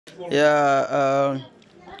Yeah,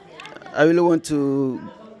 I really want to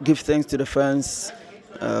give thanks to the fans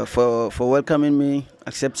for welcoming me,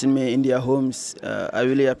 accepting me in their homes. I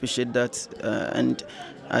really appreciate that, and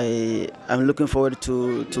I'm looking forward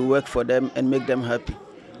to work for them and make them happy.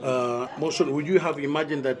 Morrison, would you have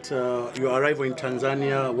imagined that your arrival in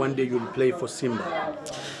Tanzania, one day you'll play for Simba?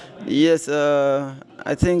 Yes,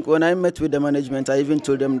 I think when I met with the management, I even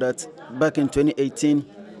told them that back in 2018,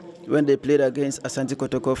 when they played against Asante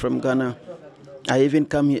Kotoko from Ghana, I even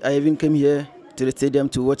came here to the stadium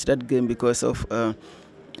to watch that game because of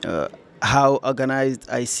how organized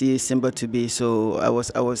I see Simba to be. So I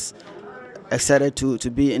was excited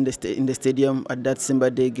to be in the stadium at that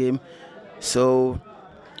Simba Day game. So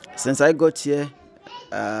since I got here,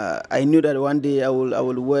 I knew that one day I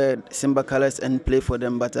will wear Simba colors and play for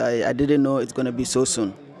them, but I didn't know it's going to be so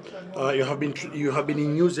soon. You have been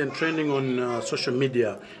in news and trending on social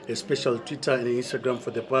media, especially Twitter and Instagram,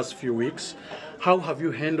 for the past few weeks. How have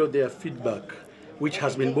you handled their feedback, which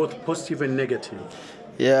has been both positive and negative?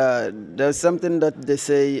 Yeah, there's something that they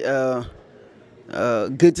say,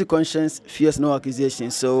 guilty conscience fears no accusation.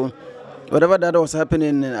 So whatever that was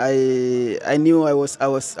happening, I knew I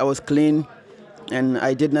was clean and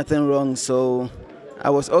I did nothing wrong. So I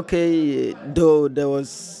was okay, though there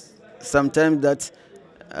was sometimes that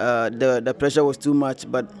the pressure was too much,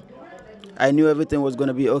 but I knew everything was going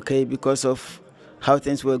to be okay because of how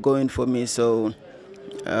things were going for me. So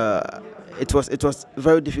it was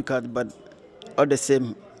very difficult, but all the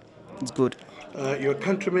same, it's good. Your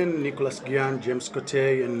countrymen Nicholas Gian, James Cote,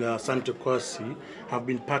 and Santo Kwasi have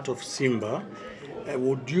been part of Simba.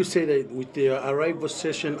 Would you say that with their arrival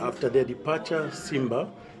session after their departure,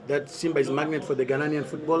 that Simba is a magnet for the Ghanaian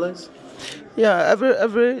footballers? Yeah,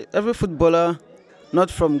 every footballer, not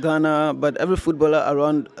from Ghana, but every footballer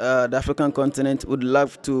around the African continent would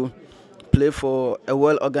love to play for a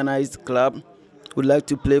well-organized club, would like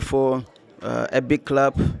to play for a big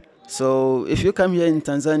club. So if you come here in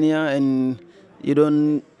Tanzania and you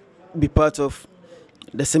don't be part of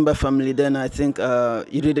the Simba family, then I think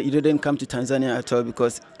you didn't come to Tanzania at all,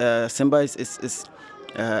 because Simba is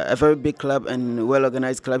a very big club and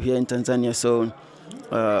well-organized club here in Tanzania. So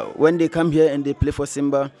when they come here and they play for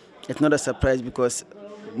Simba, it's not a surprise, because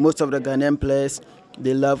most of the Ghanaian players,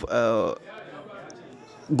 they love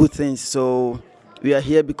good things. So we are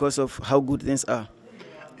here because of how good things are.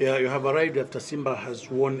 Yeah, you have arrived after Simba has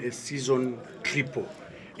won a season triple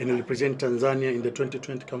and will represent Tanzania in the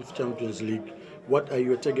 2020 CAF Champions League. What are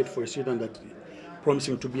your targets for a season that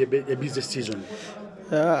promising to be a busy season?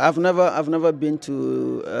 I've never been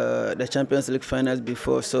to the Champions League finals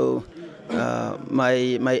before, so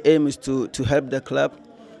my aim is to help the club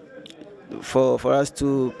for us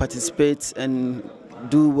to participate and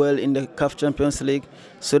do well in the CAF Champions League,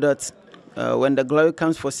 so that when the glory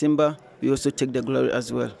comes for Simba, we also take the glory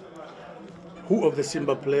as well. Who of the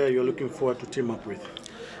Simba player you're looking forward to team up with?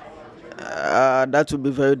 That would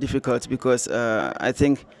be very difficult, because I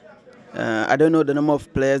think I don't know the number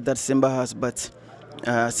of players that Simba has, but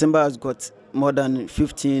Simba has got more than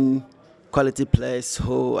 15 quality players,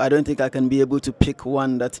 so I don't think I can be able to pick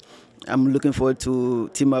one that I'm looking forward to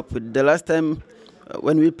team up with. The last time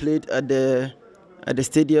when we played at the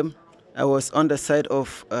stadium, I was on the side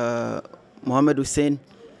of Mohamed Hussein,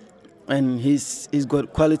 and he's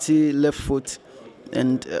got quality left foot,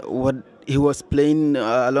 and what he was playing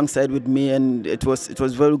alongside with me, and it was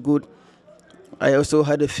very good. I also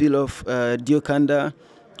had a feel of Diokanda.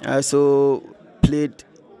 I also played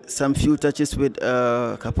some few touches with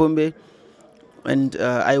Kapombe, and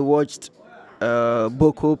I watched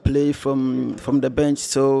Boko play from the bench.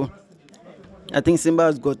 So I think Simba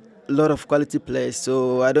has got a lot of quality players.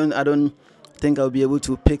 So I don't think I'll be able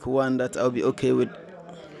to pick one that I'll be okay with.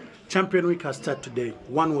 Champion Week has started today.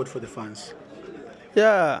 One word for the fans.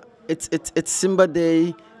 Yeah, it's Simba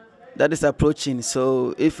Day that is approaching.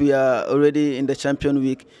 So if we are already in the Champion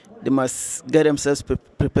Week, they must get themselves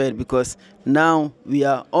prepared, because now we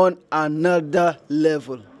are on another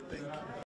level.